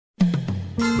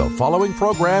The following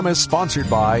program is sponsored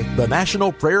by the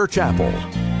National Prayer Chapel.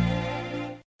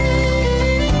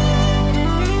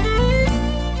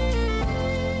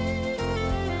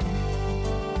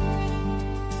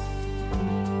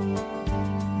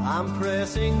 I'm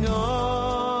pressing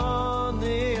on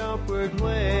the upward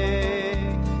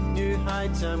way, new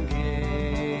heights I'm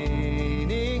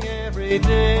gaining every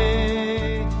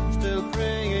day, still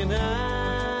praying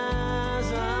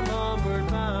as I'm onward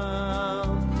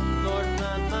bound, Lord,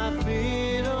 plant my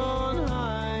feet on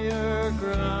higher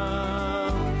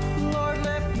ground, Lord,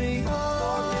 lift me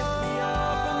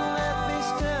up and let me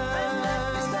stand,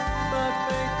 by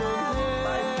faith on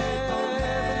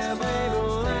heaven's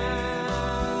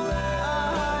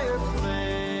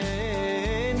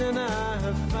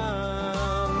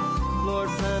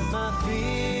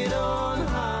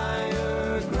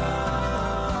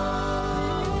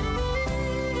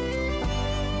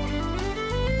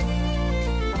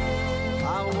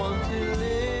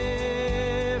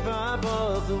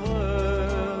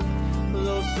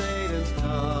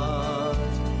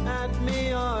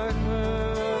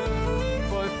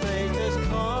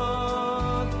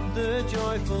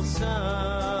joyful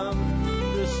sound,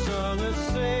 the song of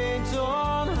saints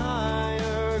on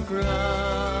higher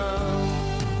ground.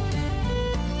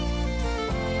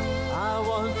 I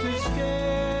want to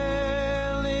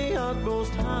scale the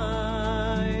utmost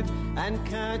height and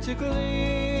catch a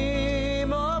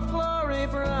gleam of glory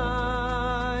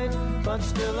bright, but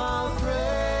still I'll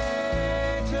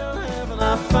pray till heaven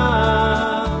I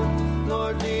found.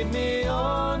 Lord, lead me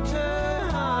on to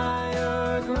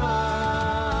higher ground.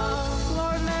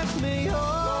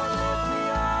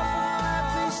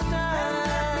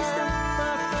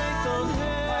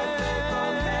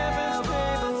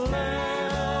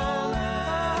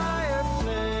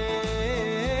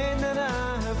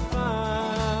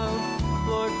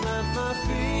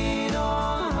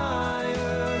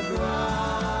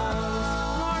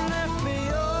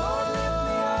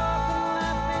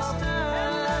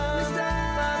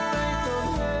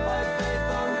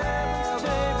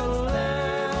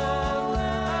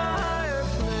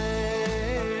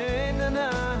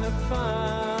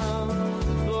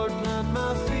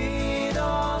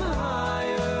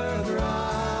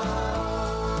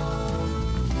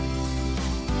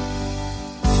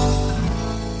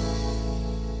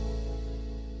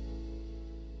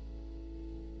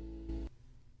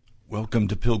 Welcome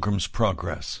to Pilgrim's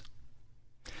Progress.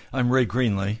 I'm Ray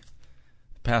Greenley,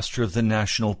 pastor of the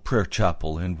National Prayer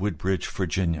Chapel in Woodbridge,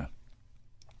 Virginia.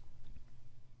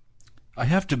 I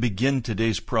have to begin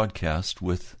today's broadcast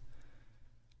with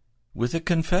a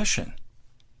confession.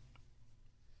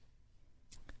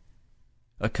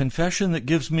 A confession that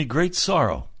gives me great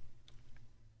sorrow.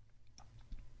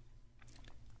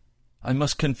 I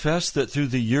must confess that through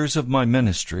the years of my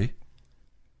ministry,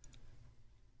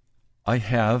 I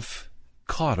have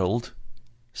coddled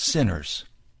sinners.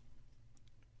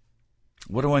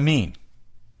 What do I mean?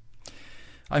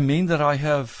 I mean that I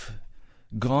have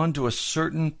gone to a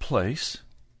certain place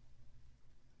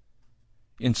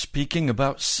in speaking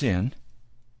about sin,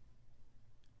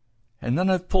 and then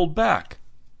I've pulled back.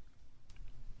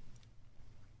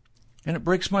 And it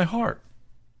breaks my heart.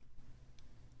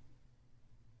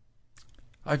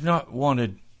 I've not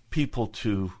wanted people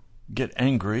to get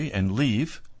angry and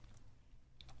leave.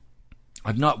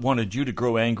 I've not wanted you to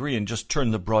grow angry and just turn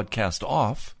the broadcast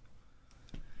off.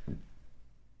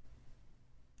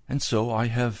 And so I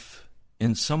have,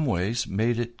 in some ways,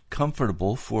 made it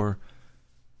comfortable for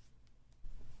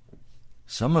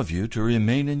some of you to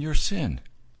remain in your sin.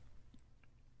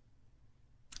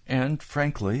 And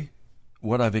frankly,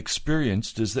 what I've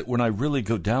experienced is that when I really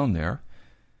go down there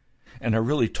and I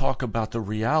really talk about the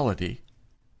reality,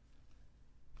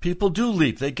 people do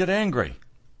leave. They get angry.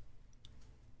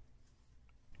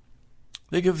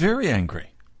 They get very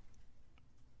angry.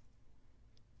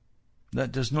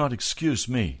 That does not excuse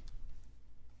me.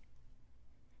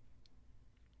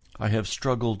 I have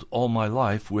struggled all my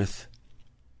life with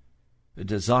a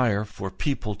desire for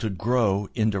people to grow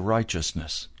into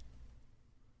righteousness.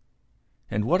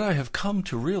 And what I have come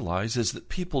to realize is that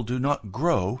people do not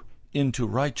grow into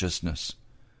righteousness.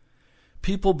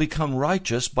 People become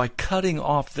righteous by cutting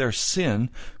off their sin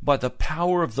by the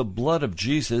power of the blood of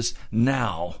Jesus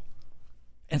now,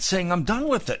 and saying, I'm done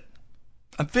with it.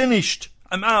 I'm finished.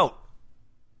 I'm out.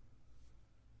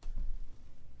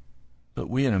 But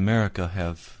we in America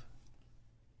have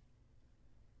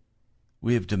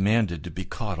demanded to be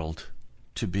coddled,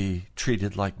 to be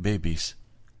treated like babies.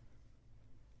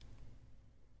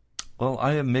 Well,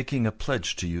 I am making a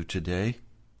pledge to you today.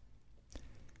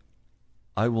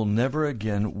 I will never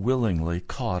again willingly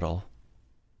coddle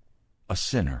a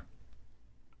sinner.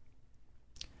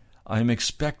 I am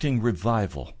expecting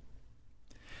revival.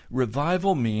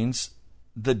 Revival means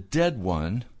the dead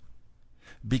one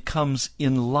becomes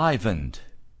enlivened.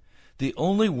 The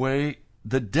only way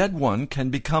the dead one can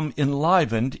become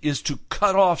enlivened is to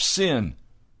cut off sin,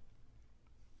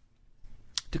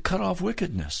 to cut off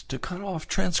wickedness, to cut off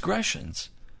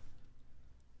transgressions,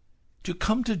 to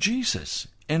come to Jesus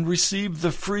and receive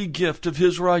the free gift of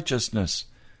his righteousness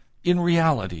in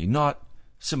reality, not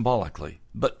symbolically,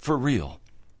 but for real.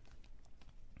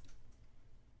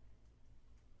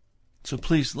 So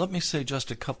please, let me say just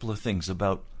a couple of things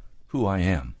about who I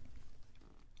am.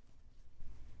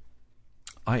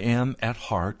 I am, at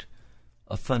heart,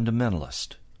 a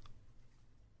fundamentalist,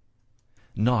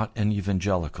 not an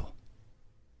evangelical.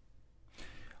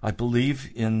 I believe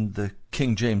in the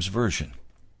King James Version.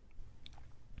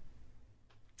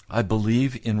 I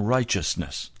believe in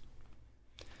righteousness.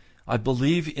 I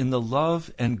believe in the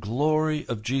love and glory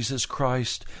of Jesus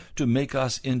Christ to make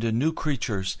us into new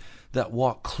creatures that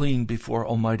walk clean before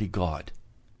Almighty God.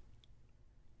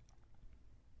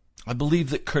 I believe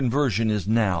that conversion is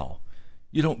now.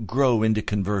 You don't grow into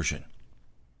conversion.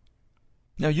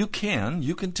 Now you can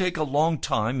take a long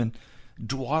time and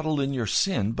dawdle in your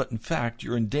sin, but in fact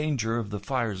you're in danger of the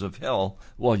fires of hell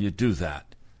while you do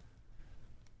that.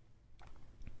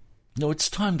 No, it's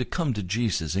time to come to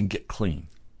Jesus and get clean.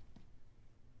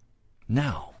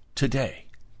 Now, today.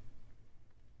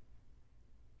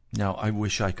 Now, I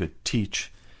wish I could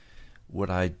teach what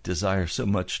I desire so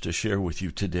much to share with you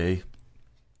today.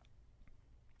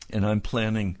 And I'm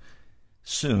planning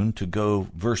soon to go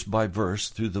verse by verse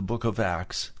through the book of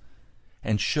Acts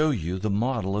and show you the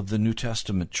model of the New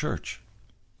Testament church.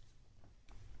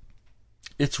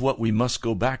 It's what we must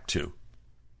go back to.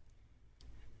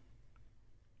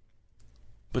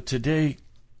 But today,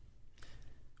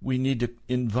 we need to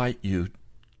invite you,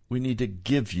 we need to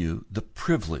give you the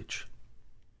privilege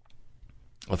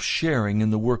of sharing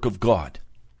in the work of God.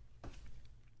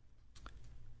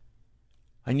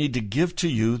 I need to give to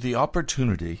you the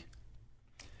opportunity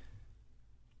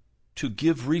to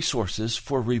give resources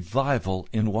for revival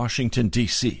in Washington,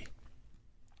 D.C.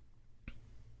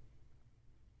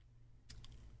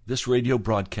 This radio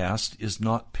broadcast is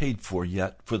not paid for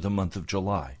yet for the month of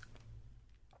July.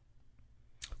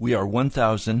 We are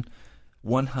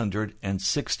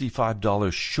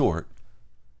 $1,165 short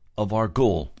of our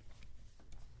goal.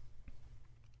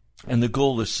 And the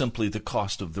goal is simply the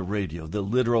cost of the radio, the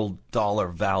literal dollar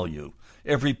value.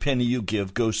 Every penny you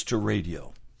give goes to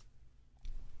radio.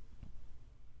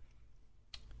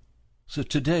 So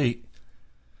today,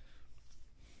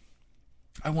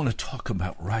 I want to talk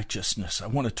about righteousness. I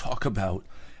want to talk about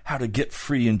how to get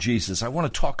free in Jesus. I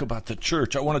want to talk about the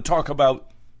church. I want to talk about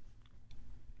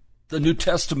the New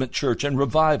Testament church and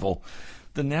revival.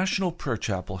 The National Prayer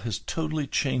Chapel has totally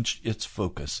changed its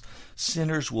focus.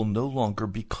 Sinners will no longer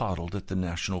be coddled at the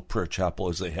National Prayer Chapel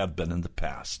as they have been in the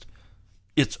past.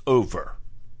 It's over.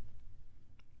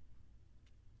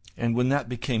 And when that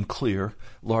became clear,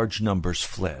 large numbers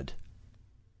fled.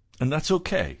 And that's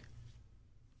okay.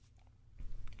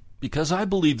 Because I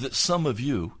believe that some of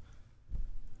you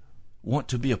want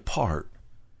to be a part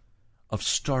of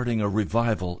starting a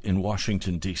revival in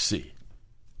Washington, D.C.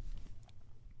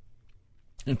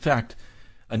 In fact,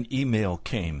 an email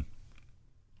came.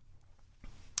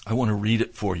 I want to read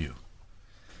it for you.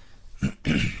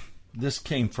 This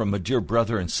came from a dear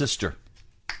brother and sister.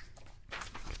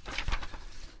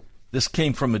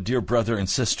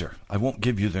 I won't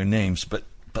give you their names, but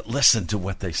listen to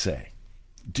what they say.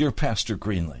 Dear Pastor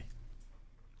Greenley,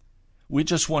 we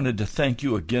just wanted to thank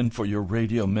you again for your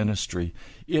radio ministry.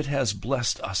 It has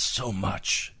blessed us so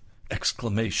much!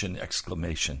 Exclamation,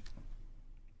 exclamation.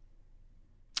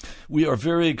 We are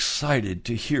very excited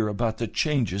to hear about the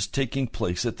changes taking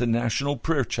place at the National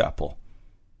Prayer Chapel,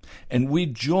 and we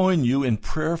join you in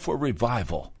prayer for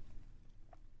revival.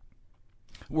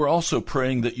 We're also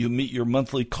praying that you meet your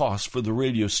monthly costs for the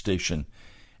radio station,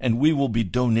 and we will be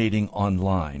donating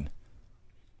online.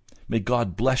 May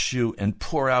God bless you and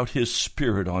pour out his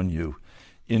Spirit on you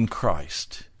in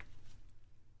Christ.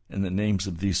 In the names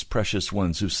of these precious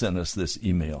ones who sent us this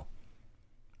email.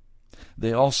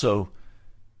 They also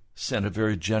sent a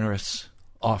very generous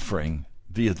offering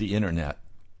via the internet.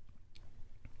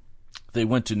 They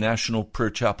went to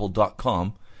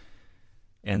nationalprayerchapel.com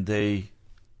and they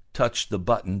touched the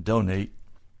button, donate,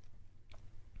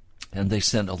 and they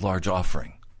sent a large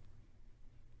offering.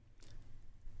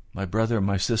 My brother and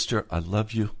my sister, I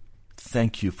love you.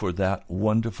 Thank you for that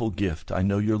wonderful gift. I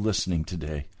know you're listening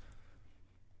today.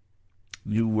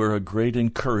 You were a great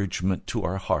encouragement to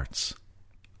our hearts.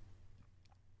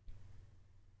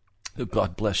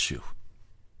 God bless you.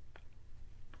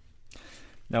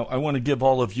 Now, I want to give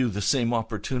all of you the same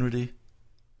opportunity.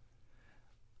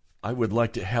 I would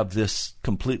like to have this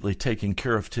completely taken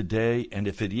care of today, and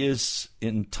if it is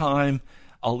in time,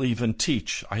 I'll even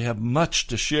teach. I have much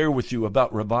to share with you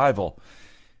about revival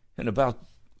and about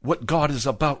what God is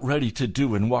about ready to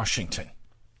do in Washington.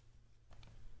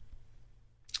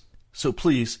 So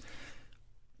please,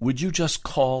 would you just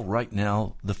call right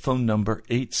now the phone number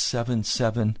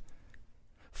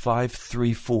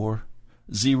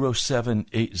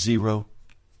 877-534-0780.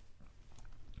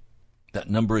 That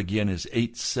number again is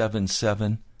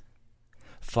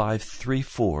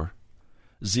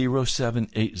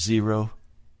 877-534-0780.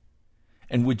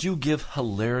 And would you give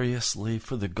hilariously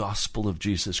for the gospel of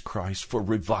Jesus Christ, for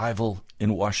revival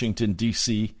in Washington,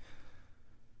 D.C.?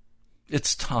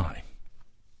 It's time.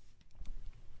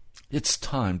 It's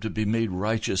time to be made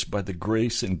righteous by the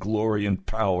grace and glory and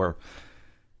power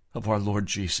of our Lord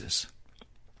Jesus.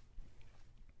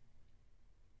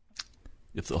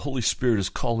 If the Holy Spirit is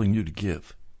calling you to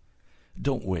give,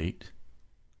 don't wait.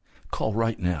 Call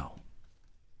right now.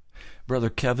 Brother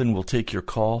Kevin will take your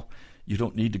call. You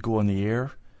don't need to go on the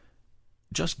air.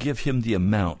 Just give him the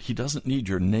amount. He doesn't need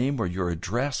your name or your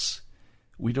address.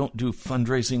 We don't do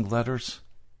fundraising letters.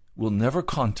 We'll never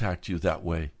contact you that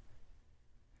way.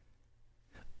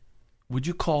 Would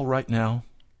you call right now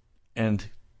and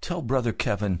tell Brother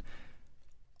Kevin,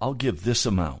 I'll give this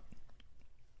amount,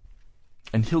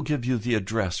 and he'll give you the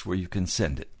address where you can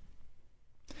send it.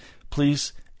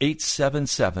 Please,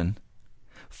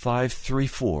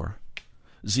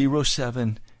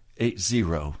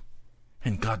 877-534-0780,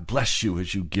 and God bless you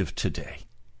as you give today.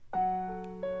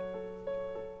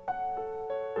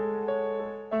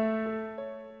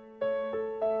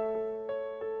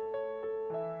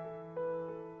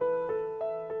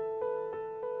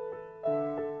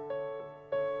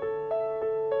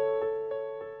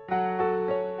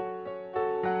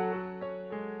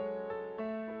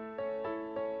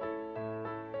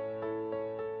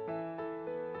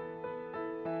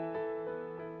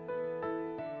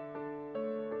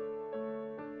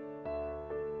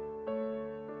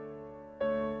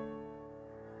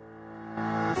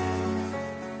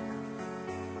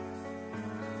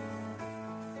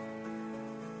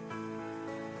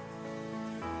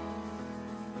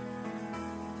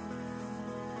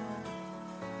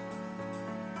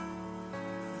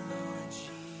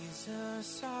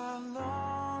 I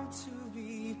long to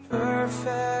be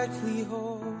perfectly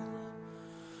whole.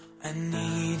 I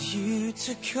need you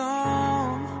to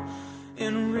come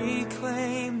and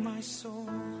reclaim my soul.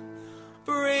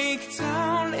 Break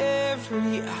down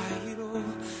every idol,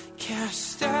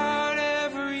 cast out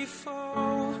every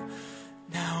foe.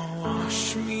 Now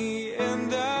wash me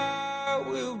and I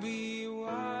will be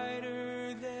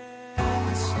whiter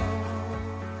than snow.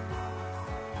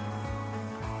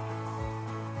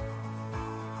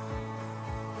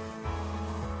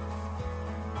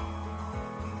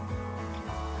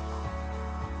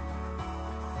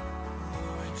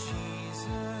 Lord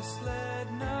Jesus,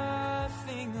 let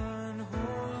nothing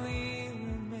unholy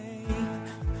remain.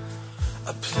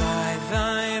 Apply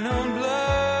thine own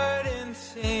blood and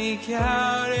take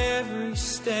out every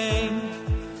stain.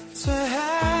 To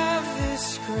have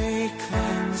this great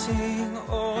cleansing,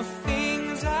 all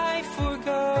things I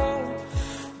forgo.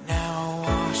 Now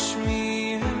wash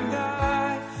me and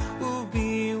I will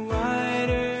be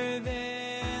whiter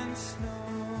than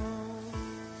snow.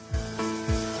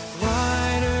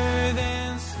 Whiter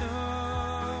than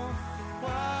snow,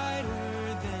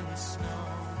 whiter than snow.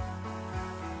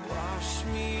 Wash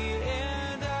me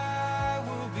and I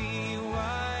will be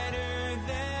whiter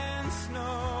than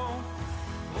snow.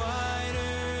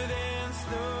 Whiter than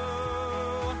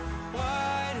snow,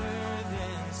 whiter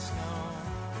than snow.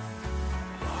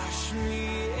 Wash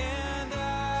me and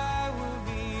I will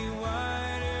be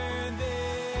whiter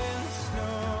than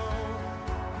snow.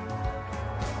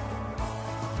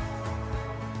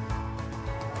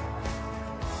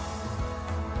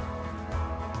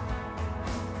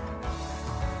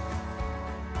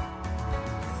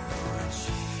 Lord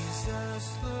Jesus,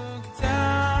 look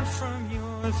down from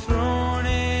your throne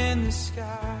in the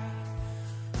sky.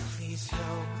 Please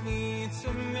help me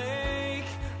to make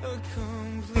a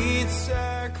complete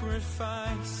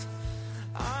sacrifice.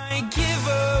 I give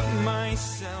up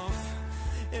myself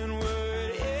and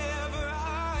whatever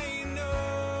I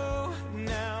know.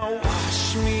 Now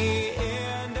wash me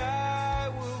and I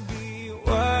will be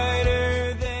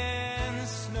whiter than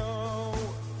snow.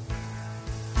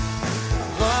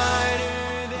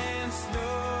 Whiter than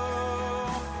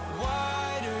snow,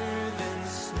 whiter than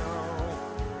snow.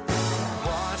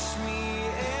 Wash me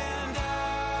and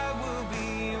I will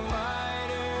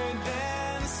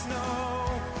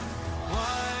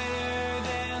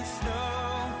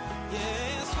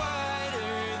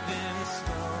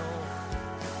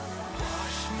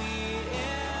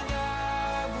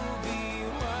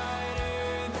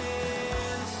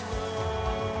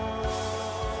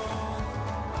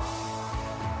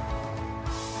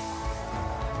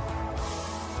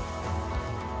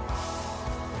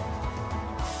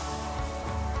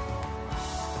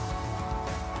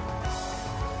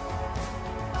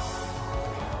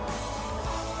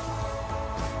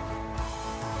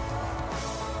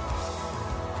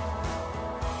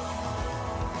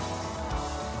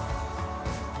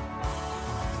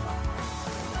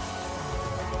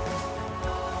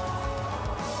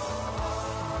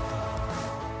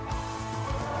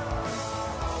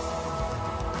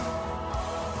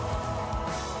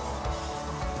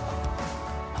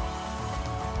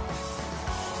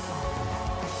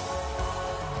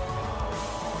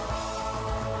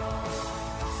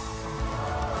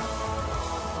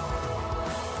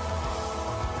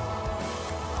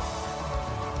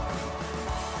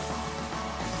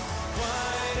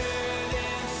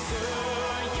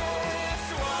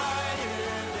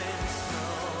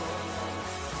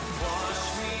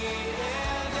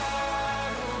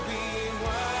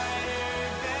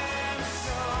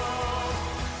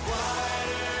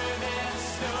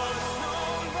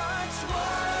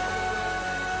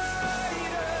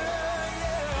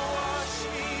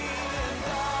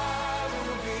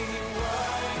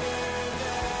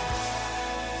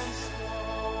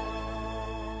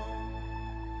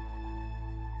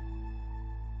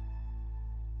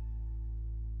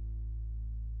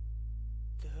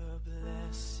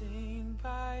blessing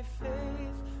by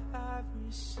faith I've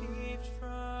received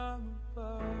from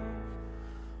above.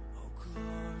 Oh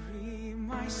glory,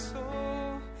 my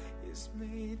soul is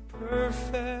made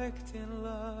perfect in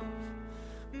love.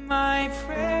 My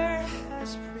prayer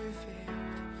has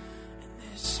prevailed. In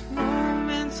this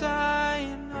moment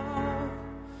I know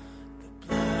the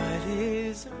blood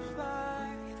is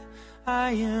applied.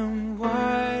 I am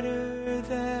whiter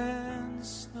than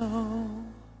snow.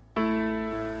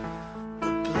 The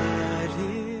blood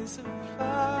is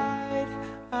applied.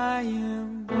 I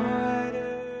am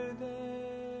whiter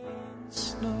than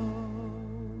snow.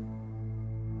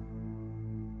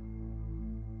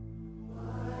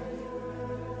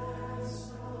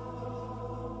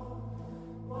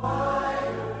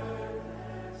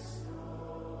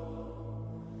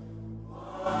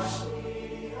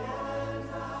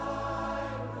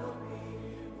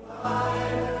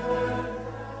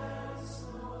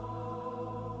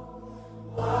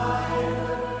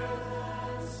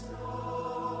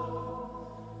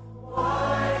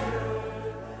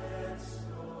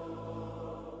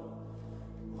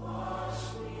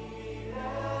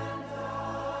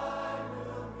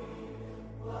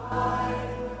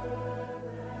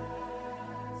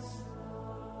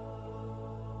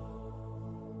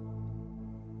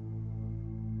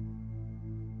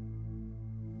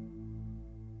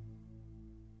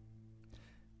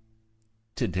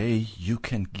 Today you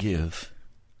can give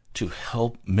to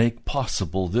help make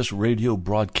possible this radio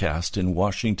broadcast in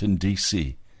Washington,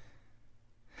 D.C.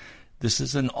 This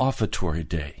is an offertory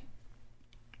day.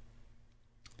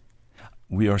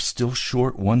 We are still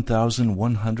short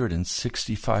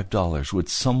 $1,165. Would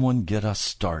someone get us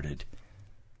started?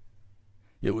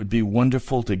 It would be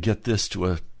wonderful to get this to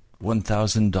a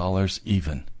 $1,000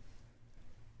 even.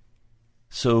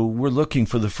 So we're looking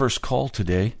for the first call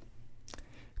today.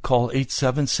 Call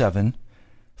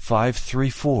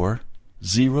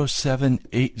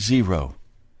 877-534-0780.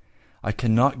 I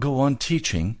cannot go on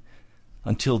teaching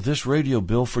until this radio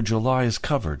bill for July is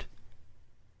covered.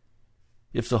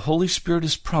 If the Holy Spirit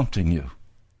is prompting you,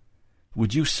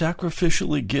 would you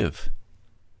sacrificially give?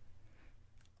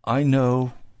 I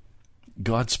know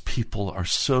God's people are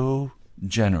so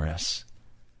generous.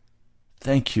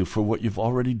 Thank you for what you've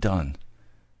already done.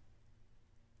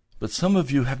 But some of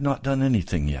you have not done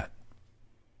anything yet.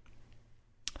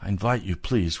 I invite you,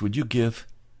 please, would you give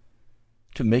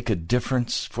to make a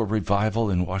difference for revival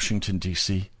in Washington,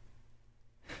 D.C.?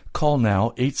 Call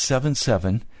now,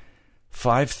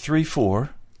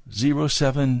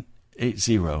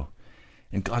 877-534-0780,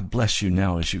 and God bless you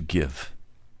now as you give.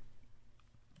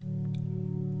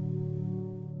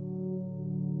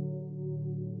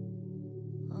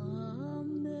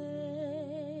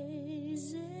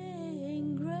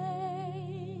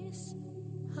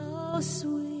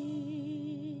 Sweet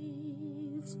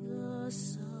the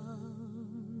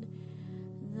sound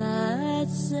that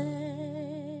saved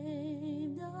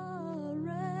a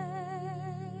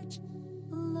wretch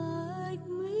like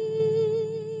me.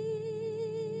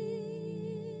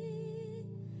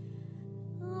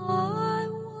 I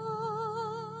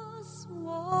once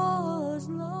was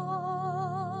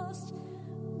lost,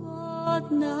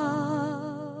 but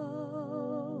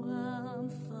now I'm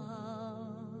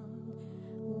found.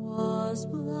 Was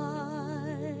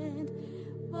blind,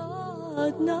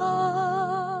 but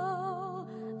now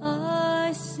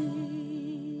I see.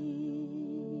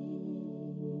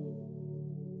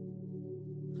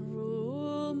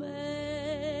 Through many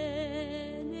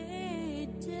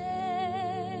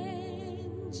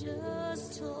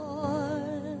dangerous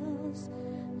toils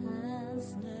and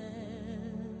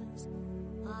snares,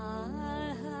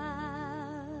 I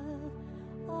have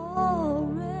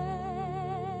already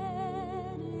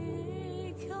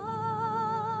come.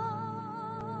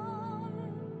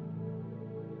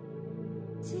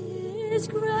 'Tis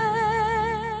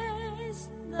grace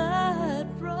that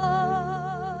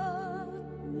brought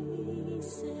me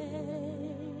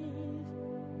safe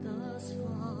thus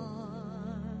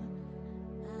far,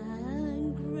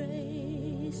 and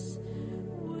grace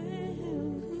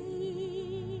will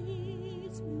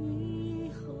lead me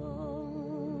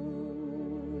home.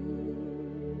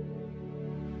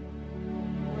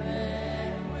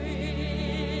 When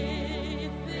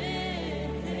we've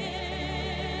been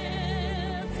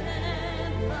hills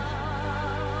and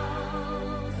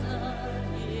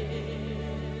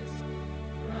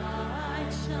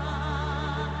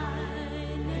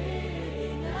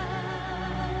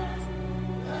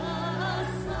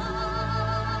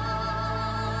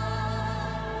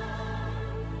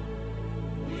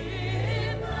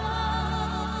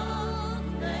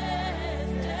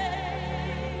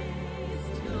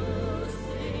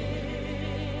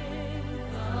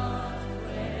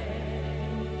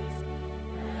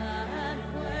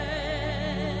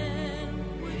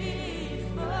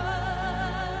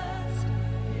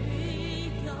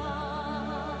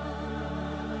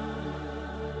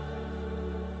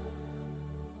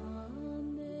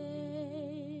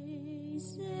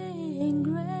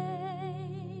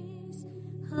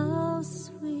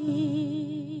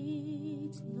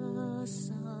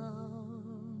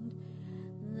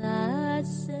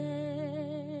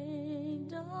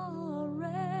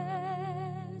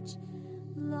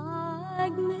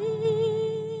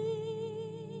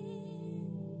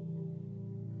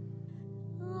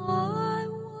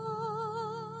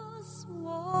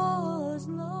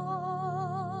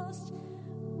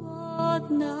but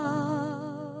now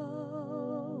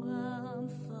I'm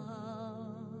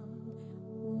found.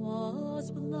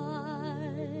 Was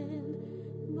blind,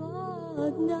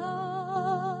 but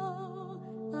now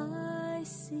I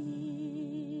see.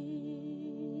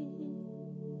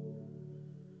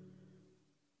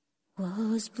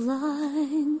 Was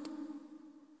blind,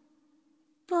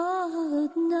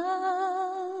 but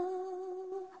now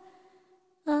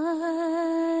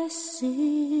I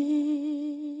see.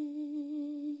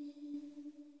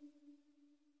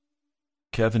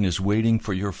 Kevin is waiting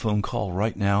for your phone call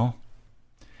right now.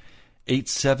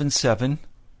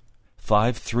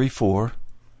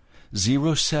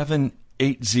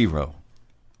 877-534-0780.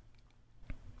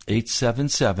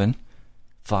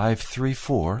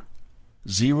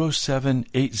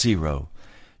 877-534-0780.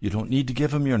 You don't need to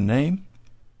give him your name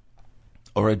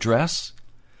or address.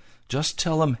 Just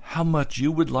tell him how much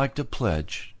you would like to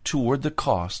pledge toward the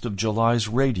cost of July's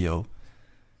radio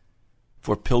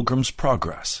for Pilgrim's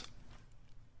Progress.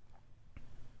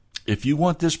 If you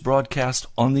want this broadcast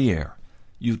on the air,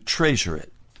 you treasure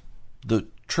it, the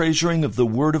treasuring of the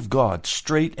Word of God,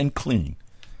 straight and clean,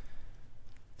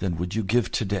 then would you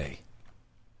give today?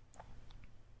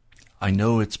 I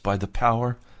know it's by the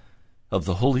power of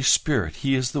the Holy Spirit.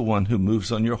 He is the one who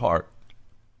moves on your heart.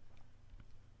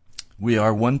 We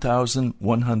are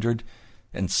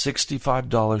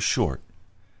 $1,165 short.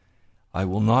 I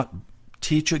will not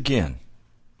teach again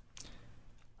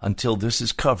until this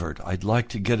is covered. I'd like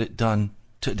to get it done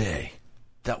today.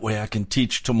 That way I can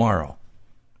teach tomorrow.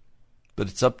 But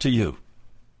it's up to you.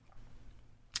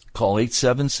 Call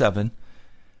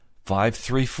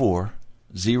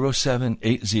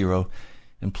 877-534-0780.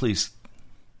 And please,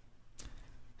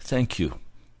 thank you.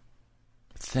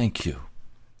 Thank you.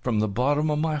 From the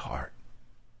bottom of my heart.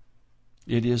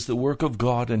 It is the work of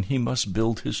God, and He must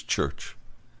build His church.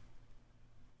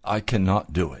 I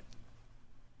cannot do it.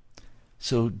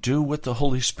 So do what the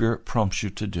Holy Spirit prompts you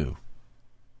to do.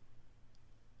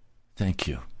 Thank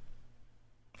you.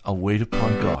 I'll wait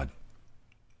upon God.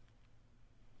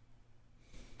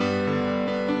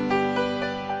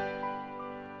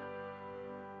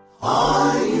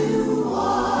 Are you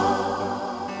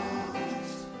washed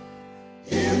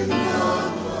in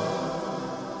the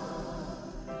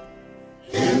blood,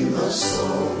 in the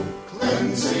soul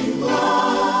cleansing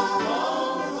blood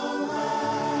of the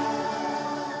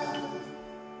Lamb?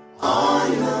 Are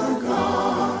your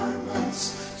garments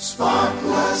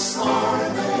spotless? Are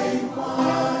they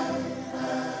white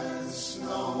as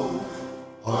snow?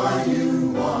 Are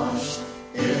you washed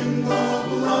in the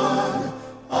blood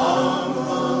of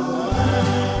the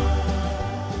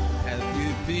Have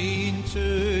you been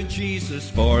to Jesus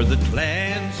for the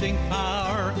cleansing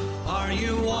power? Are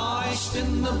you washed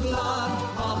in the blood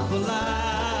of the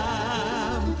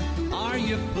Lamb? Are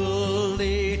you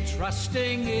fully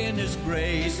trusting in His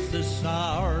grace this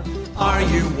hour? Are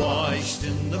you washed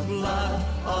in the blood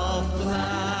of the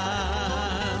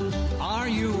Lamb? Are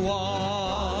you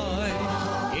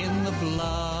washed in the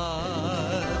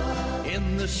blood,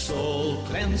 in the soul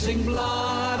cleansing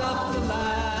blood of the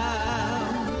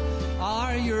Lamb?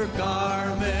 Are your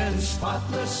garments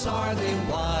spotless? Are they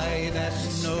white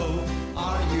as snow?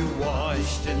 Are you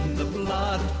washed in the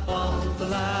blood of the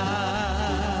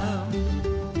Lamb?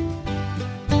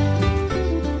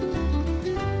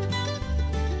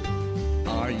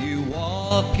 Are you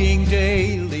walking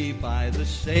daily by the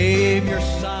Savior's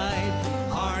side?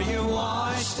 Are you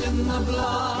washed in the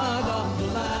blood of the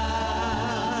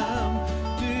Lamb?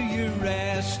 Do you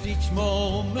rest each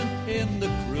moment in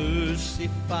the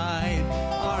crucified?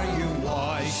 Are you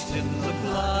washed in the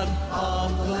blood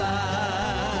of the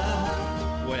Lamb?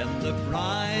 When the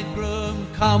bridegroom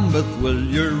cometh, will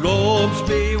your robes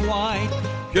be white,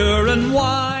 pure and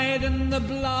white in the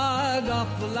blood of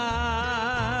the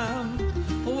Lamb?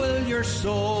 Will your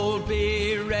soul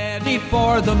be ready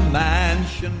for the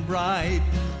mansion bright?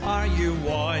 Are you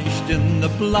washed in the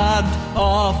blood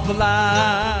of the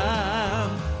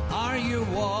Lamb? Are you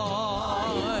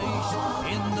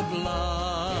washed in the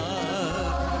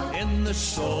blood, in the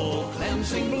soul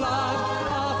cleansing blood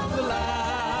of the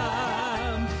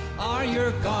Lamb? Are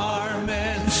your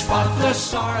garments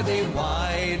spotless? Are they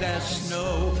white as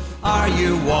snow? Are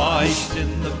you washed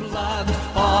in the blood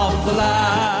of the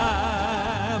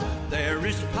Lamb? There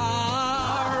is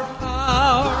power,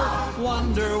 power,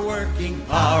 wonder-working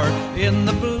power in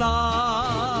the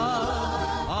blood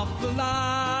of the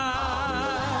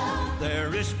Lamb.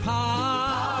 There is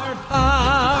power,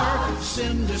 power,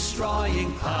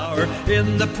 sin-destroying power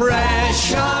in the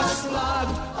precious blood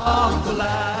of the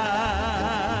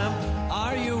Lamb.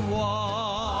 Are you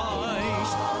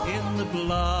washed in the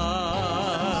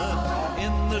blood,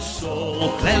 in the the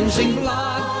soul-cleansing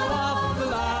blood of the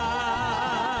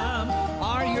Lamb.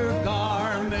 Are your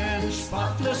garments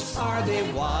spotless? Are they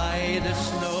white as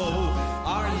snow?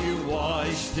 Are you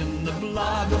washed in the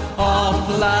blood of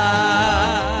the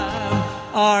Lamb?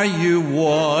 Are you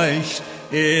washed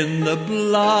in the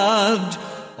blood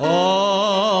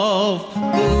of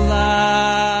the Lamb?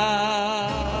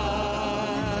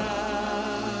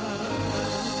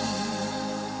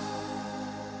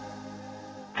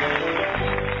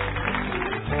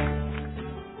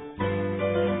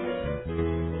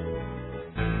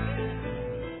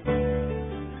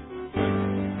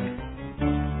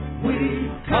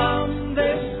 Come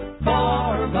this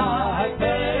far by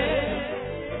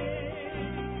faith,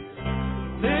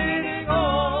 leaning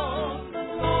on the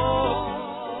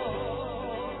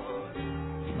Lord,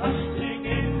 trusting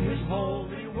in His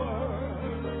holy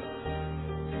word.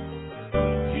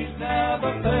 He's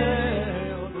never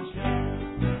failed us yet.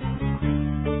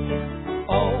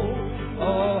 Oh,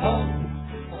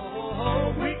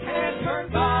 we can't turn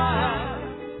back.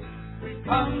 We've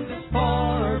come this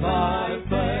far by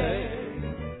faith.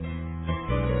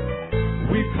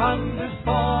 We've come this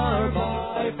far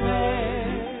by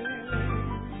faith.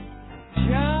 Just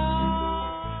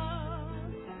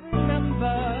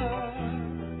remember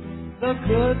the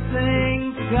good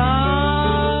things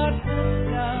God has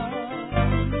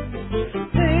done.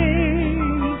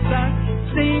 Things that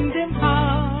seemed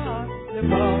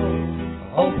impossible.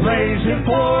 Oh, praise Him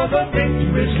for the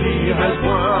victories He has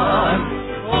won.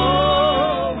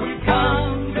 Oh, we've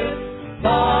come this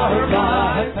far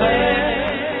by faith.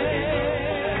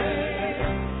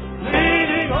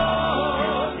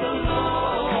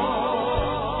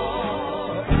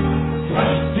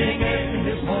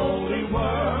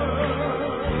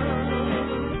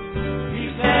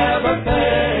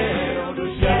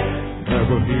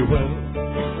 He will.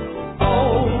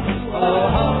 Oh,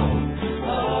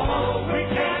 we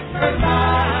can't turn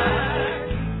back.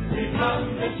 We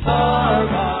come this far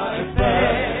by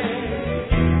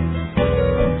faith.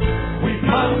 We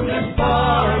come this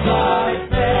far by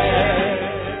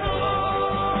faith.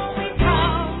 Oh, we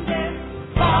come this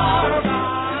far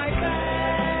by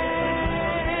faith.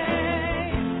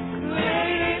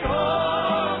 Leaning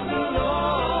on the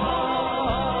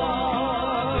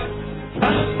Lord,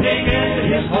 trusting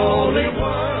in His holy word.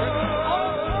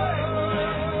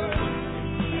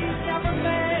 He's never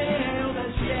failed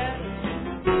us yet.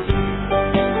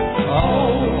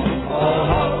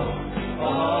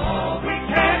 We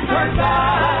can't turn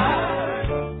back.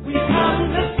 We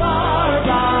come this far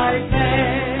by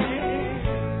faith.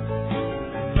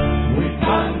 We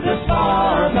come this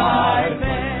far by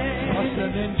faith.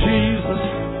 Trusting in Jesus.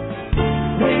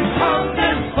 We've come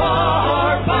this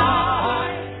far by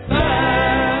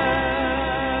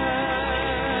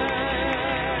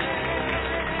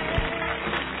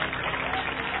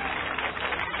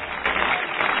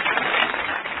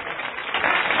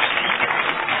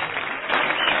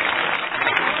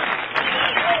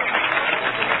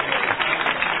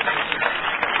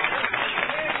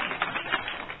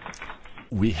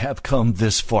We have come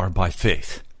this far by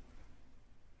faith.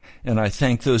 And I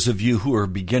thank those of you who are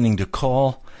beginning to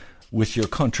call with your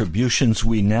contributions.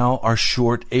 We now are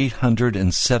short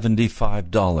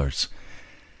 $875.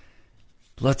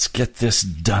 Let's get this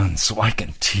done so I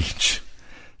can teach.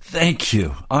 Thank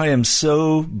you. I am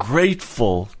so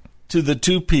grateful to the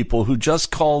two people who just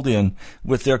called in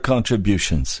with their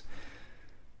contributions.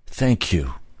 Thank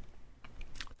you.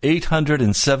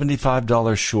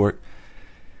 $875 short.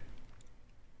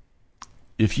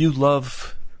 If you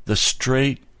love the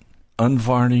straight,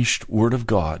 unvarnished Word of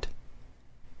God,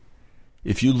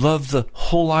 if you love the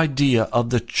whole idea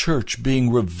of the church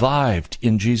being revived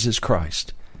in Jesus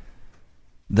Christ,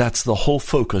 that's the whole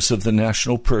focus of the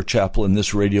National Prayer Chapel in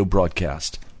this radio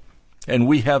broadcast. And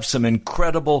we have some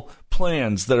incredible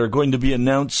plans that are going to be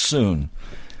announced soon.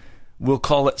 We'll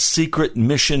call it Secret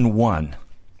Mission 1.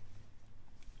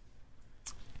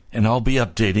 And I'll be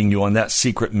updating you on that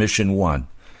Secret Mission 1.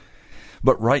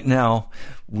 But right now,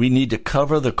 we need to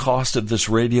cover the cost of this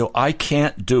radio. I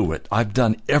can't do it. I've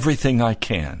done everything I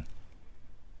can.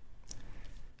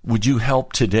 Would you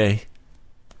help today?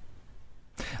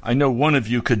 I know one of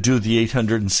you could do the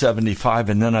 $875,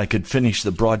 and then I could finish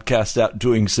the broadcast out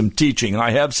doing some teaching.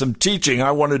 I have some teaching I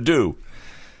want to do.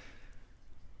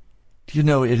 Do you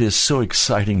know, it is so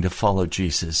exciting to follow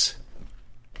Jesus.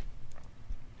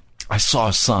 I saw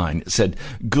a sign. It said,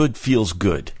 "Good feels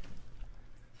good."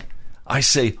 I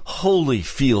say, holy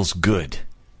feels good.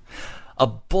 A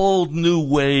bold new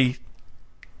way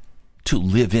to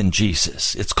live in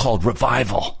Jesus. It's called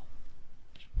revival.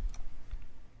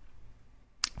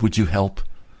 Would you help?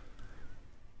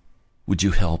 Would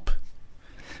you help?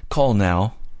 Call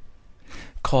now.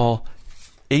 Call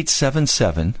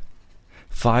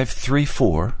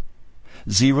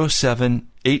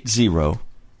 877-534-0780.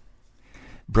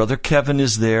 Brother Kevin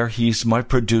is there. He's my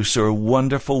producer, a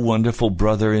wonderful, wonderful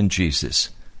brother in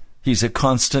Jesus. He's a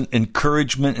constant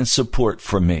encouragement and support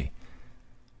for me.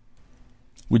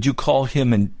 Would you call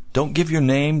him and don't give your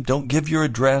name, don't give your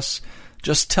address.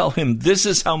 Just tell him, this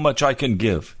is how much I can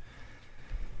give.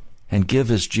 And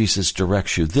give as Jesus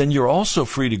directs you. Then you're also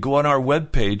free to go on our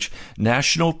webpage,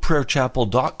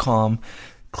 nationalprayerchapel.com,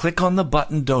 click on the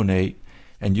button Donate,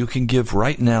 and you can give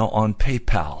right now on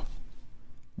PayPal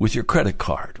with your credit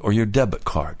card or your debit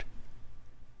card.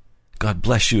 God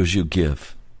bless you as you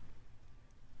give.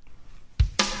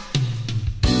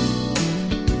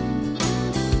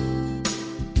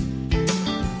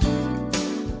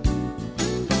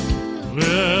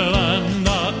 Well, I'm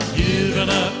not giving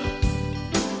up.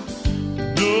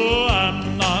 No,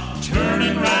 I'm not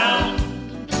turning round.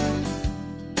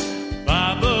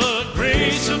 By the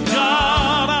grace of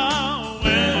God, I'll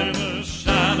wear the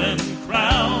shining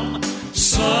crown.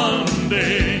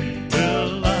 Someday,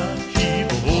 well, I'll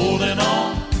keep holding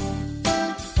on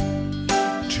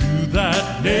to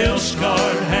that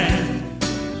nail-scarred hand.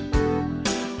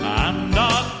 I'm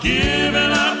not giving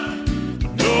up.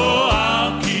 No,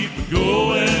 I'll keep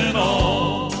going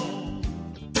on.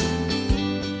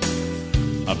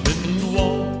 I've been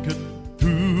walking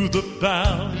through the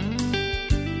valley,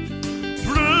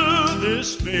 through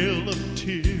this vale of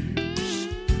tears.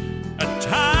 At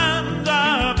times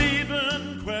I've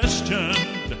even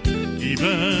questioned,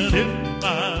 even if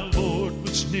my Lord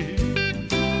was near.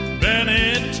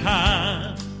 Many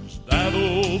times that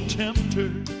old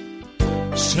tempter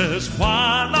says,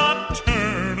 why not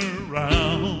turn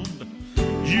around?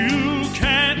 You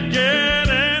can't get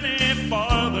any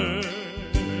farther.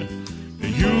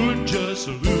 You're just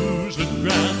losing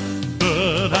ground.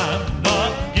 But I'm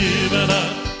not giving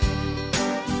up.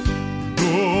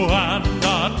 No, I'm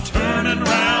not turning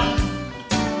round.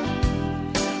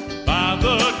 By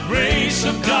the grace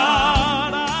of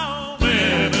God, I'll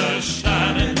win a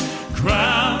shining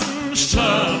crown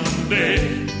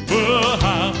someday. Well,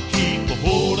 I'll keep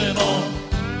holding on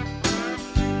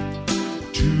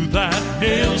to that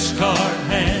nail-scarred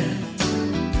hand.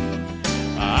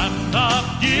 I'm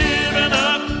not giving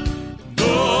up.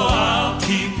 No, I'll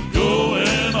keep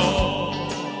going on.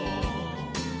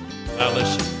 Now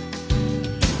listen.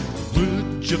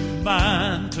 Would you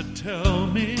mind to tell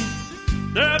me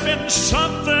there's been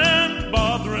something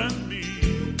bothering me?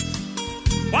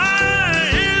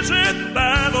 Why is it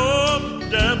that old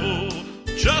devil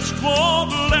just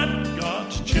won't let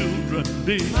God's children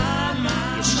be?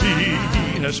 You see,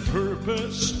 he has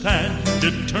purposed and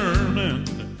determined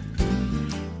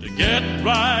to get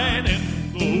right in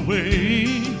the way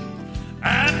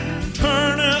and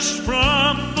turn us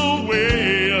from the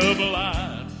way of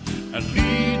life and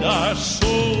lead our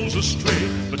souls astray.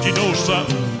 But you know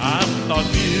something, I'm not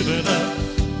giving up.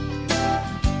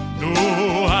 No,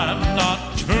 I'm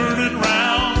not turning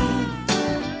round.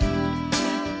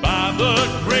 By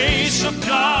the grace of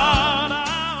God,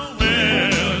 I'll wear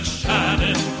a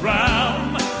shining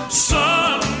crown.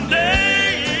 Someday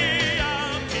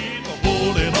I'll keep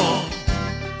holding on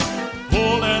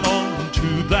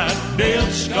to that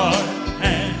nail-scarred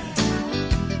hand.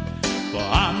 For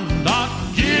I'm not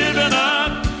giving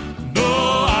up.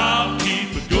 No, I'll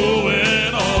keep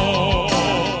going on.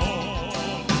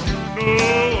 No,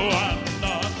 I'm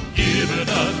not giving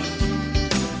up.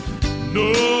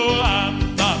 No,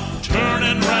 I'm not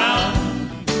turning round.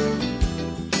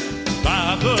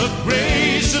 By the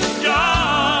grace of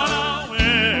God, I'll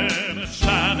win a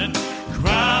shining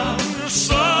crown.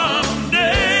 Someday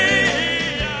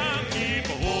I'll keep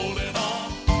holding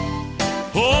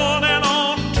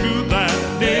on to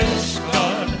that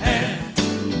nail-scarred hand.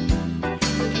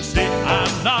 You see,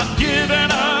 I'm not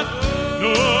giving up.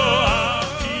 No, I'll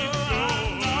keep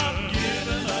going.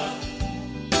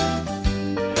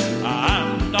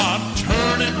 I'm not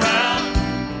turning round.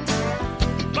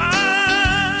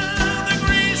 By the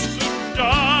grace of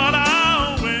God,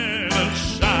 I'll win a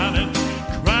shining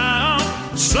crown.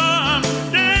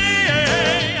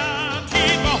 Someday I'll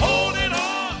keep holding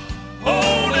on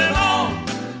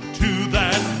to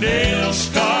that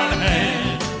nail-scarred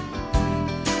hand.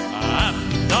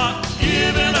 I'm not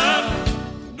giving up.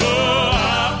 No,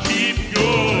 I'll keep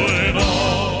going on.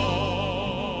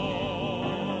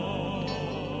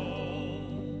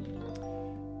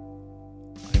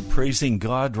 I'm praising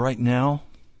God right now.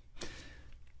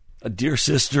 A dear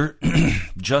sister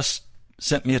just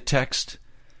sent me a text,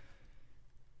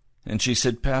 and she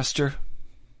said, Pastor,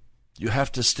 You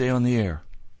have to stay on the air.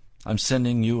 I'm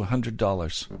sending you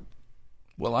 $100.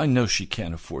 Well, I know she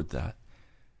can't afford that.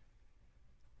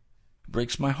 It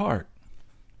breaks my heart.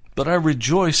 But I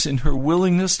rejoice in her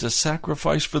willingness to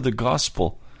sacrifice for the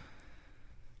gospel.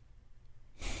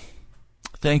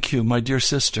 Thank you, my dear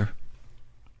sister.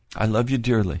 I love you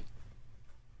dearly.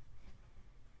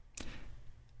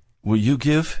 Will you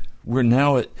give? We're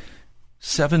now at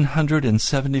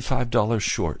 $775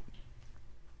 short.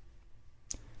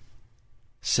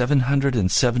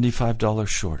 $775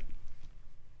 short.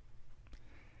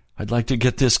 I'd like to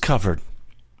get this covered.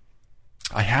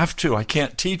 I have to. I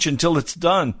can't teach until it's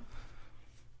done.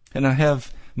 And I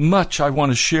have much I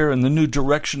want to share in the new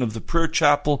direction of the prayer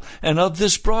chapel and of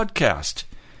this broadcast.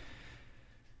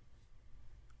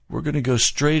 We're going to go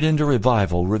straight into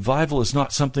revival. Revival is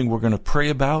not something we're going to pray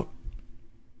about.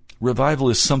 Revival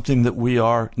is something that we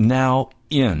are now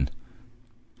in.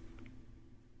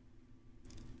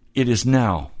 It is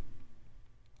now.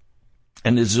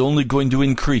 And it is only going to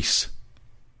increase.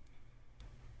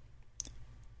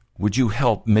 Would you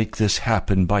help make this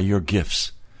happen by your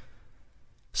gifts,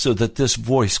 so that this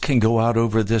voice can go out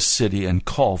over this city and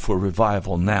call for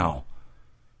revival now?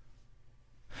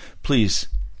 Please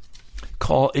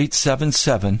call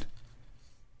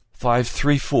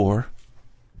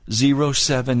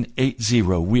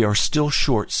 877-534-0780. We are still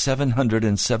short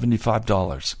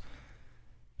 $775.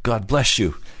 God bless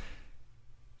you.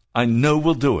 I know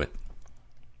we'll do it.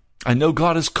 I know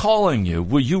God is calling you.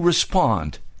 Will you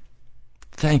respond?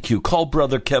 Thank you. Call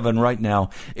Brother Kevin right now,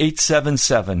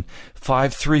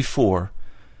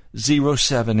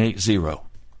 877-534-0780.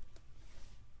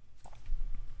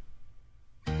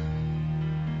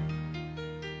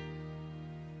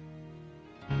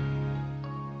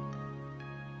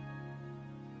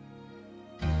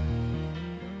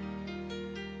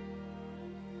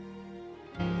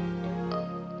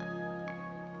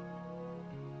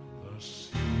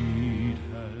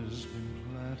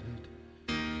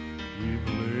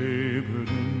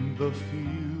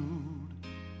 Field,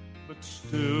 but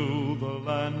still the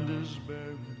land is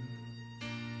barren.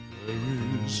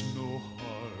 There is no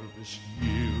harvest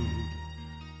yield.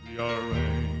 We are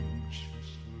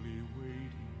anxiously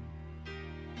waiting.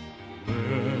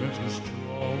 Let us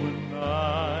draw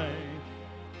nigh.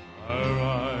 Our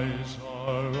eyes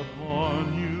are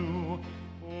upon you.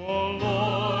 Oh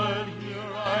Lord, hear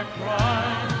our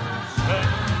cry.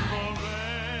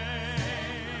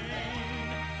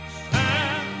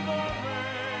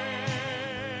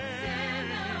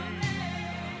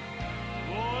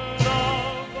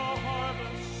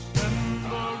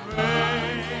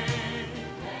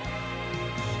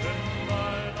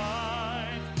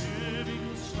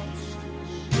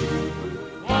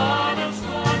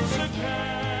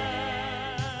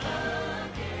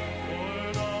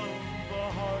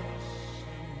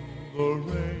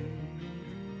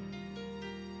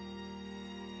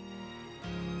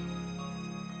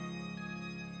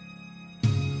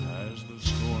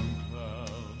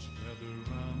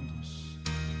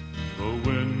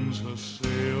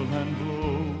 Assail and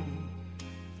blow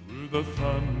through the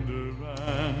thunder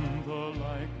and the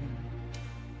lightning.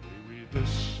 May we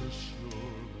this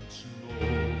assurance know: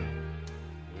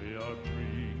 they are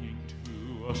bringing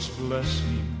to us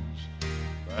blessings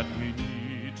that we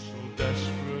need so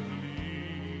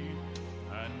desperately.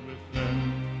 And with them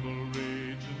the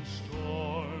raging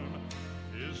storm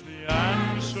is the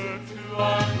answer to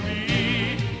our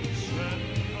plea.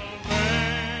 Send the rain.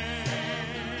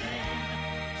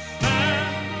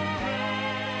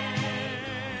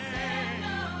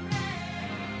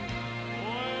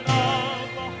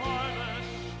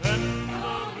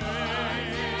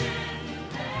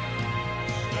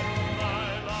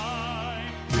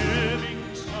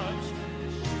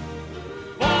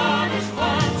 Bye.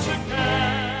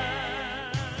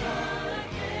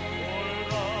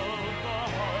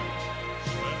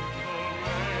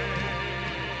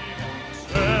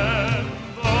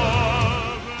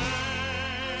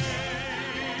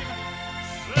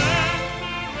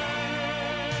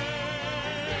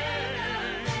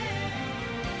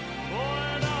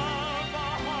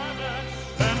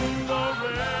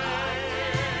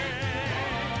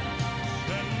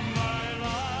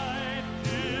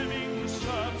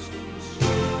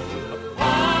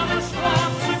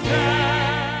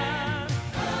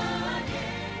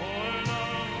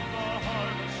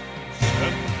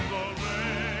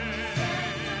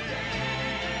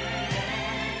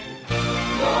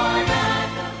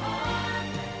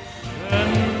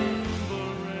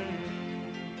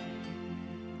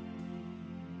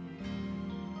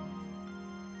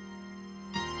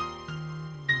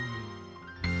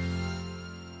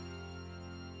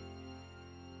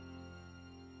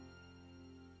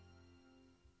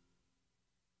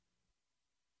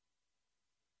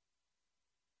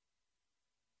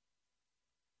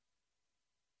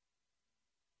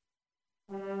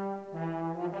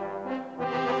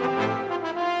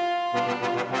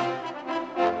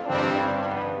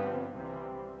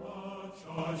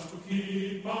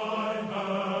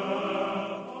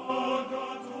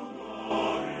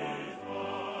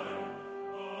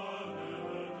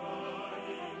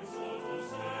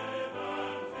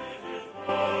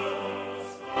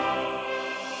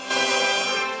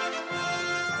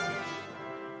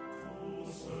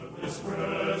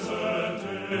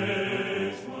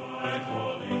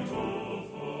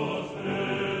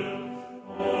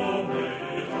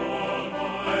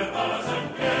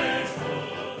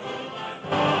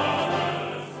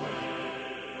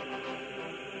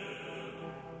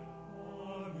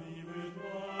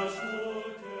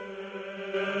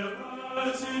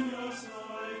 as in your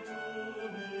sight to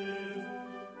live,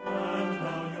 and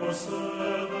now your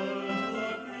servant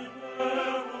let me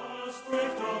bear a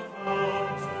strict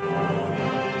account to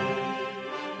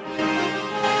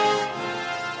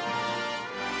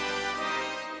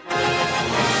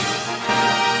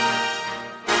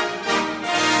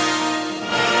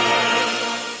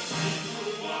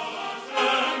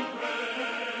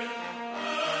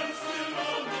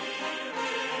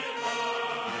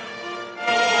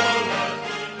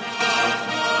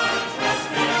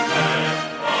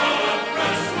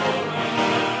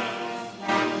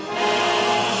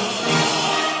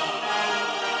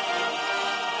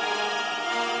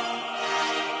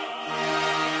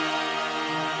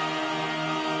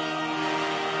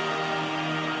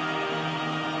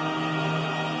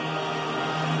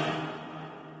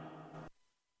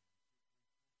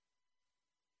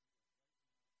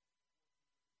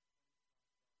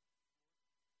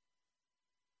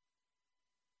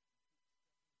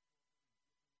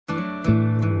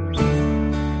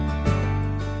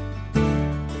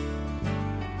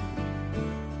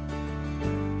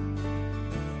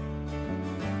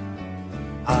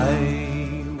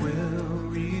I will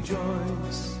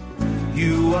rejoice.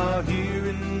 You are here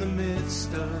in the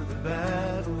midst of the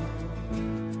battle.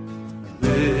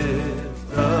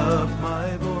 Lift up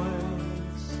my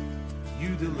voice.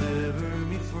 You deliver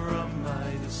me from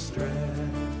my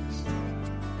distress.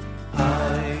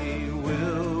 I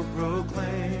will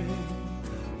proclaim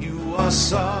you are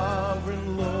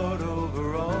sovereign, Lord,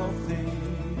 over all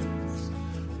things.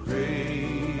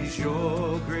 Praise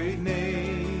your great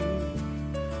name.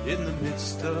 In the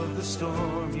midst of the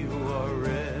storm, you are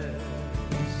rest.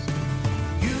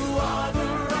 You are the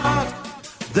rock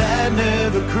that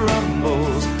never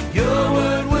crumbles. Your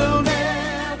word will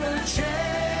never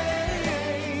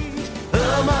change.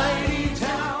 The mighty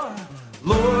tower,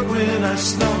 Lord, when I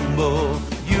stumble,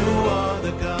 you are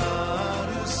the God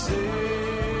who saves.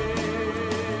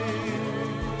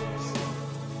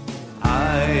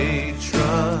 I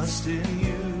trust in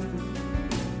you,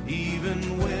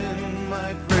 even when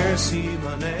my prayers seem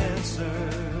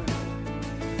unanswered.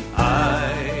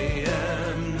 I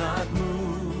am not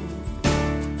moved,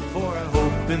 for I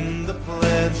hope in the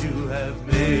plans you have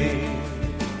made.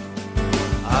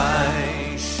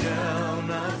 I shall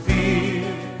not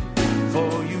fear,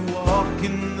 for you walk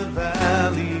in the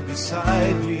valley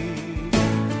beside me.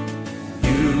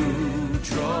 You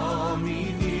draw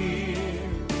me near,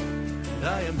 and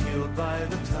I am healed by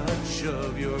the touch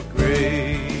of your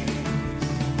grace.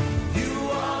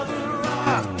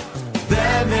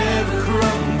 That never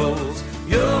crumbles,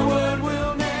 your word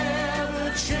will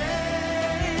never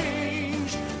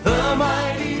change. The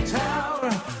mighty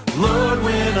tower, Lord,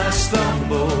 when I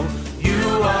stumble,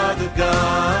 you are the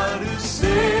God who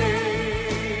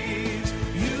saves.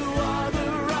 You are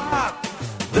the rock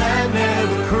that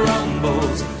never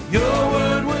crumbles, your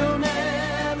word will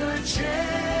never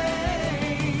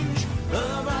change.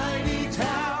 The mighty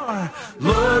tower,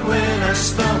 Lord, when I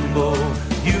stumble,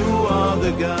 you are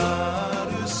the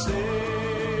God who saves.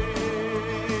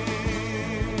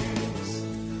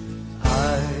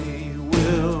 I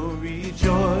will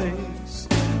rejoice.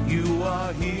 You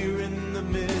are here in the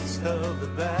midst of the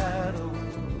battle.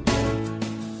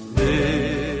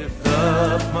 Lift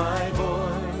up my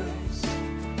voice.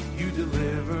 You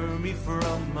deliver me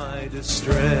from my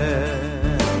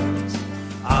distress.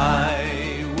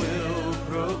 I will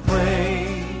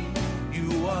proclaim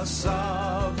you are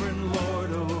sovereign,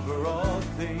 Lord, over all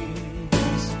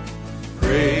things.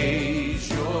 Praise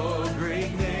your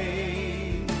great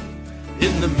name.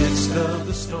 In the midst of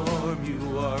the storm,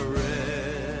 you are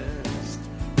rest.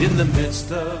 In the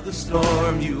midst of the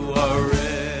storm, you are rest.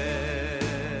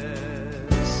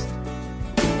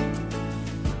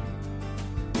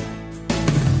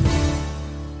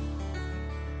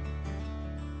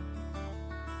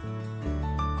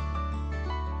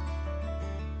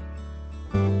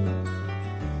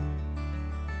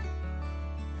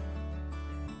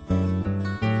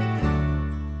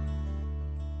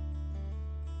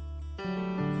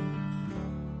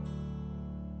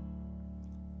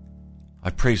 I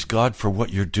praise God for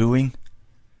what you're doing.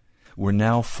 We're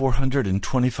now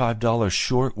 $425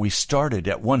 short. We started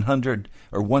at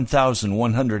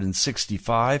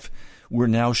 $1,165. We're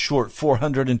now short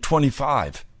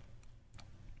 $425.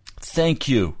 Thank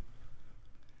you.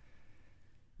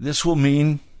 This will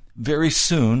mean very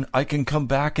soon I can come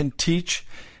back and teach,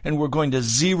 and we're going to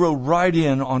zero right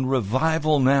in on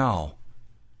revival now.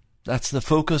 That's the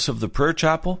focus of the prayer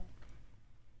chapel.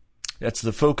 That's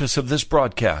the focus of this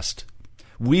broadcast.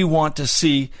 We want to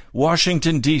see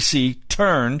Washington, D.C. turn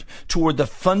turned toward the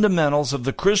fundamentals of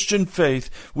the Christian faith,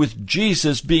 with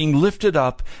Jesus being lifted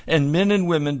up and men and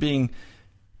women being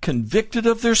convicted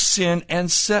of their sin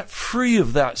and set free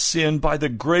of that sin by the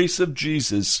grace of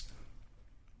Jesus.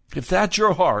 If that's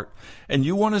your heart and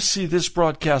you want to see this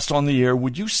broadcast on the air,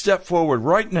 would you step forward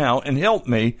right now and help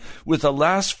me with the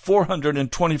last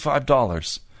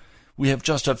 $425? We have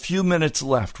just a few minutes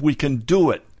left. We can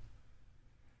do it.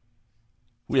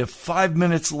 We have 5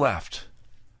 minutes left.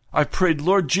 I prayed,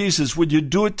 Lord Jesus, would you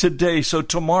do it today so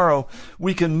tomorrow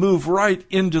we can move right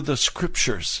into the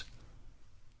Scriptures?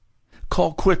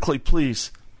 Call quickly,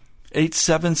 please.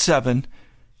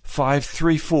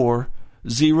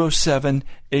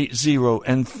 877-534-0780.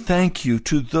 And thank you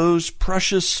to those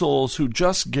precious souls who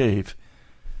just gave.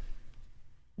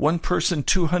 One person,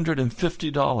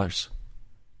 $250.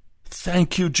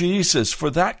 Thank you, Jesus, for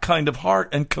that kind of heart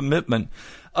and commitment.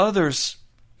 Others,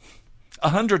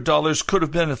 $100 could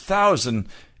have been $1,000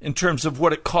 in terms of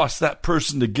what it cost that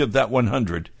person to give that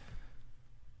 $100.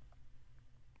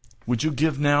 Would you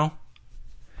give now?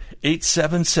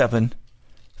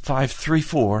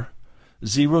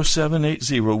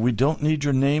 877-534-0780. We don't need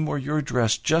your name or your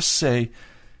address. Just say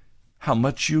how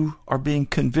much you are being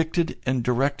convicted and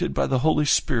directed by the Holy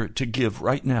Spirit to give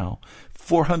right now.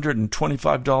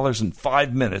 $425 in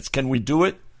 5 minutes. Can we do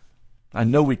it? I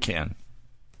know we can.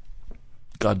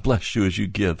 God bless you as you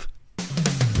give.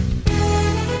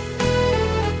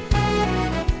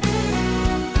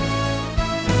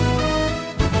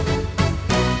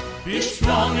 Be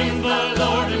strong in the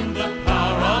Lord, in the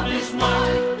power of His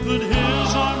might. Put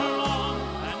His armor on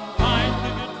and fight the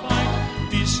good fight.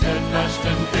 Be steadfast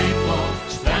and faithful.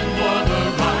 Stand for the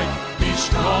right. Be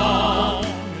strong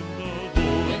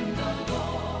in the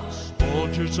Lord.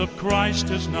 Soldiers of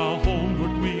Christ, as now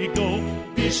homeward we go.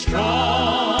 Be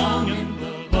strong in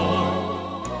the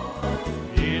Lord.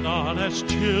 Be not as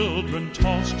children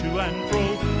tossed to and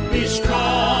fro. Be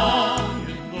strong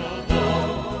in the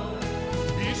Lord.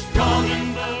 Be strong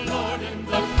in the Lord, in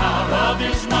the power of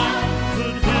His might.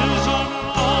 Put His armor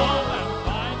on and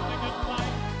fight the good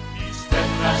fight. Be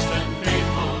steadfast and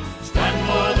faithful. Stand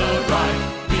for the right.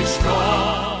 Be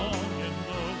strong in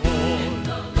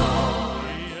the Lord.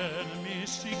 The enemy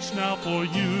seeks now for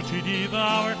you to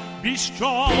devour. Be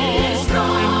strong, in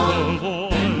the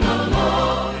Lord. Be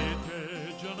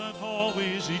vigilant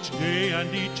always, each day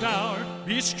and each hour.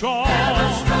 Be strong, in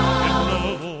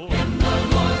the Lord.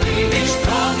 Be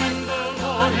strong in the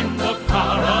Lord, in the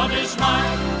power of His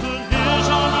might. Put His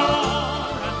armor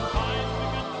on and fight the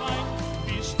good fight.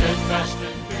 Be steadfast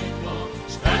and faithful.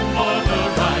 Stand for the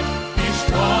right. Be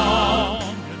strong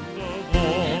in the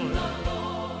Lord.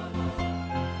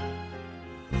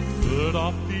 Put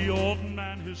off the old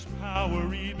man, his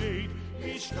power evade.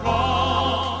 Be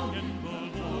strong in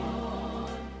the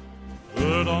Lord.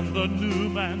 Put on the new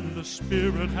man the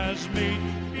Spirit has made.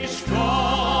 Be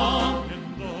strong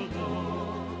in the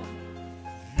Lord.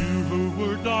 You who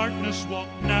were darkness, walk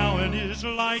now in His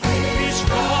light. Be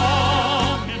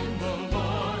strong in the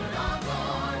Lord.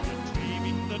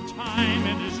 Retrieving the time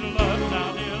in His love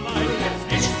now near light.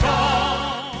 Be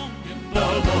strong in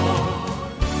the Lord.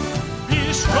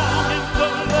 Be strong in the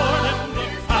Lord, in the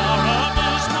power of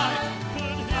His might.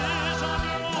 Put His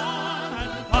armor on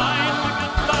and fight the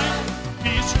good fight.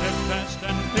 Be steadfast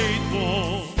and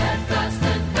faithful. Steadfast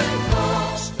and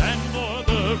faithful. Stand for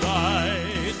the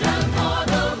right. Stand for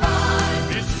the right.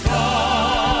 Be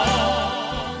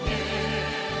strong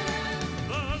in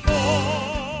the Lord.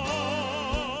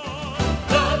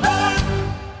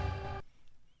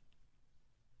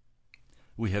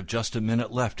 We have just a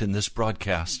minute left in this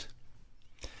broadcast.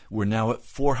 We're now at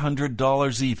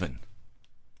 $400 even.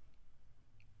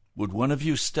 Would one of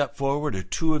you step forward, or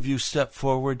two of you step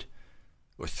forward,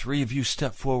 or three of you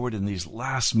step forward in these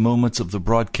last moments of the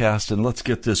broadcast, and let's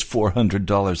get this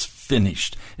 $400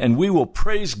 finished. And we will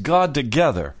praise God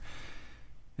together.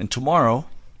 And tomorrow,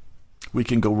 we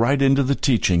can go right into the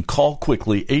teaching. Call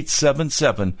quickly,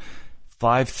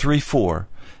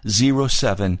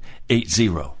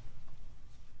 877-534-0780.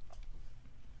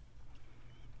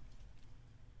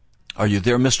 Are you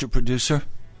there, Mr. Producer?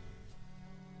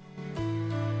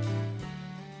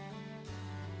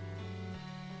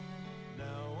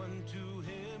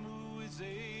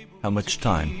 How much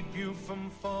time?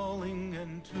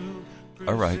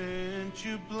 All right.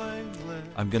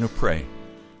 I'm going to pray.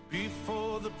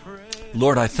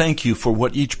 Lord, I thank you for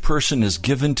what each person has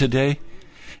given today.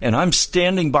 And I'm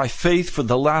standing by faith for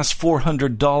the last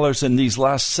 $400 in these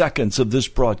last seconds of this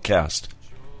broadcast.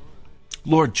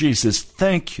 Lord Jesus,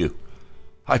 thank you.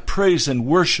 I praise and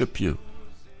worship you.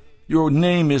 Your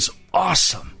name is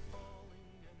awesome.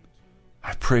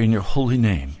 I pray in your holy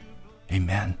name.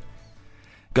 Amen.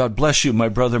 God bless you, my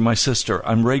brother, my sister.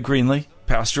 I'm Ray Greenlee,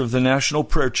 pastor of the National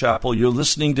Prayer Chapel. You're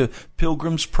listening to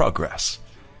Pilgrim's Progress.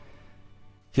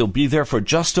 He'll be there for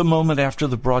just a moment after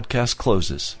the broadcast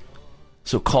closes.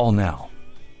 So call now.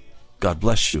 God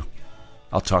bless you.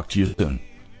 I'll talk to you soon.